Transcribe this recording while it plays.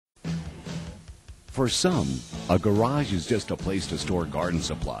For some, a garage is just a place to store garden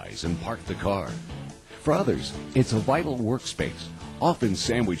supplies and park the car. For others, it's a vital workspace, often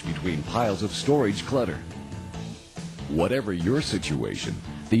sandwiched between piles of storage clutter. Whatever your situation,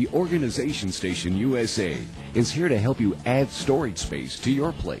 the Organization Station USA is here to help you add storage space to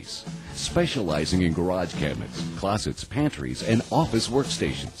your place, specializing in garage cabinets, closets, pantries, and office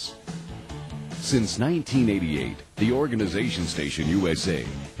workstations. Since 1988, the Organization Station USA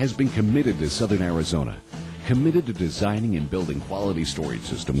has been committed to Southern Arizona, committed to designing and building quality storage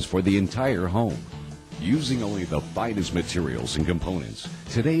systems for the entire home. Using only the finest materials and components,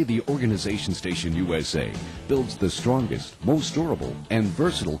 today the Organization Station USA builds the strongest, most durable, and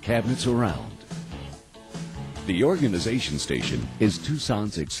versatile cabinets around. The Organization Station is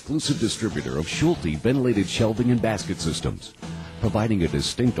Tucson's exclusive distributor of Schulte ventilated shelving and basket systems, providing a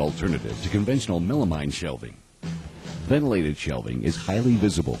distinct alternative to conventional melamine shelving. Ventilated shelving is highly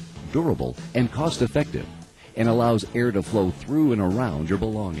visible, durable, and cost-effective, and allows air to flow through and around your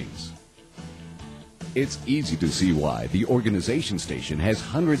belongings. It's easy to see why the Organization Station has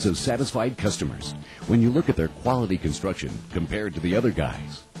hundreds of satisfied customers when you look at their quality construction compared to the other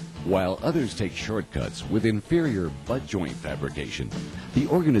guys. While others take shortcuts with inferior butt joint fabrication, the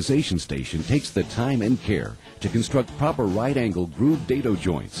Organization Station takes the time and care to construct proper right-angle grooved dado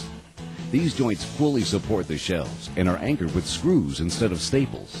joints. These joints fully support the shelves and are anchored with screws instead of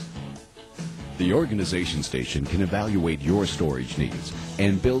staples. The Organization Station can evaluate your storage needs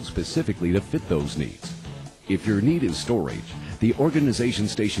and build specifically to fit those needs. If your need is storage, the Organization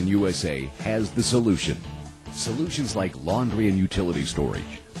Station USA has the solution. Solutions like laundry and utility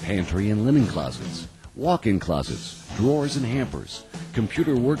storage, pantry and linen closets, walk-in closets, drawers and hampers,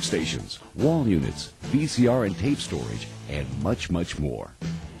 computer workstations, wall units, VCR and tape storage, and much, much more.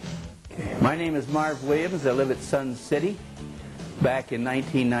 My name is Marv Williams. I live at Sun City. Back in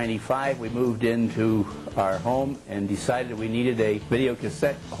 1995, we moved into our home and decided we needed a video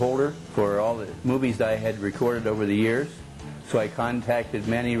cassette holder for all the movies that I had recorded over the years. So I contacted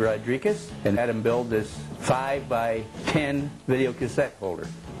Manny Rodriguez and had him build this 5x10 video cassette holder.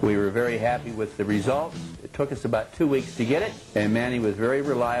 We were very happy with the results. It took us about 2 weeks to get it, and Manny was very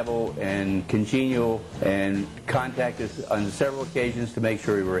reliable and congenial and contacted us on several occasions to make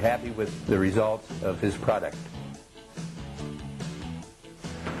sure we were happy with the results of his product.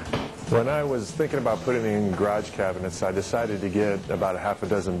 When I was thinking about putting in garage cabinets, I decided to get about a half a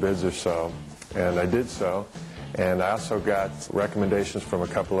dozen bids or so, and I did so. And I also got recommendations from a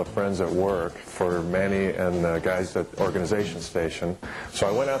couple of friends at work for Manny and the guys at Organization Station. So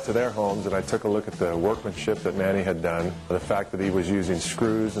I went out to their homes and I took a look at the workmanship that Manny had done. The fact that he was using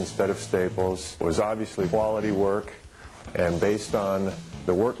screws instead of staples was obviously quality work, and based on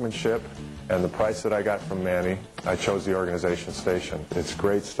the workmanship and the price that I got from Manny, I chose the Organization Station. It's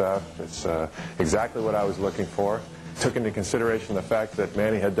great stuff. It's exactly what I was looking for. Took into consideration the fact that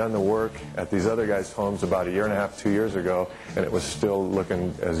Manny had done the work at these other guys' homes about 1.5 years, 2 years ago, and it was still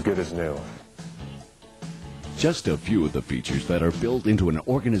looking as good as new. Just a few of the features that are built into an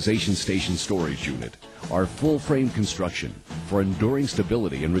Organization Station storage unit are full-frame construction for enduring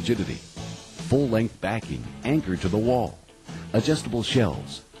stability and rigidity, full-length backing anchored to the wall, adjustable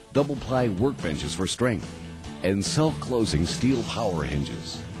shelves, double-ply workbenches for strength, and self-closing steel power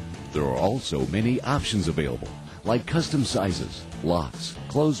hinges. There are also many options available, like custom sizes, locks,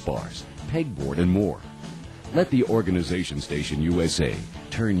 clothes bars, pegboard, and more. Let the Organization Station USA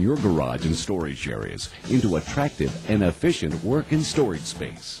turn your garage and storage areas into attractive and efficient work and storage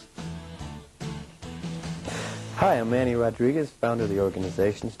space. Hi, I'm Manny Rodriguez, founder of the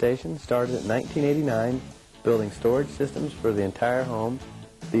Organization Station. Started in 1989, building storage systems for the entire home.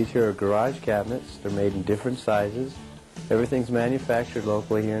 These here are garage cabinets. They're made in different sizes. Everything's manufactured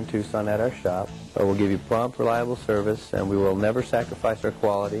locally here in Tucson at our shop. We'll give you prompt, reliable service, and we will never sacrifice our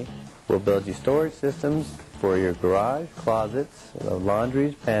quality. We'll build you storage systems for your garage, closets,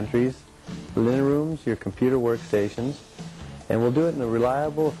 laundries, pantries, linen rooms, your computer workstations, and we'll do it in a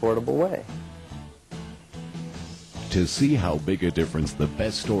reliable, affordable way. To see how big a difference the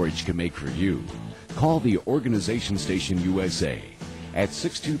best storage can make for you, call the Organization Station USA at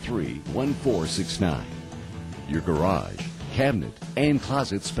 623-1469. Your garage, cabinet, and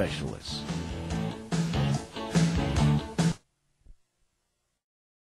closet specialists.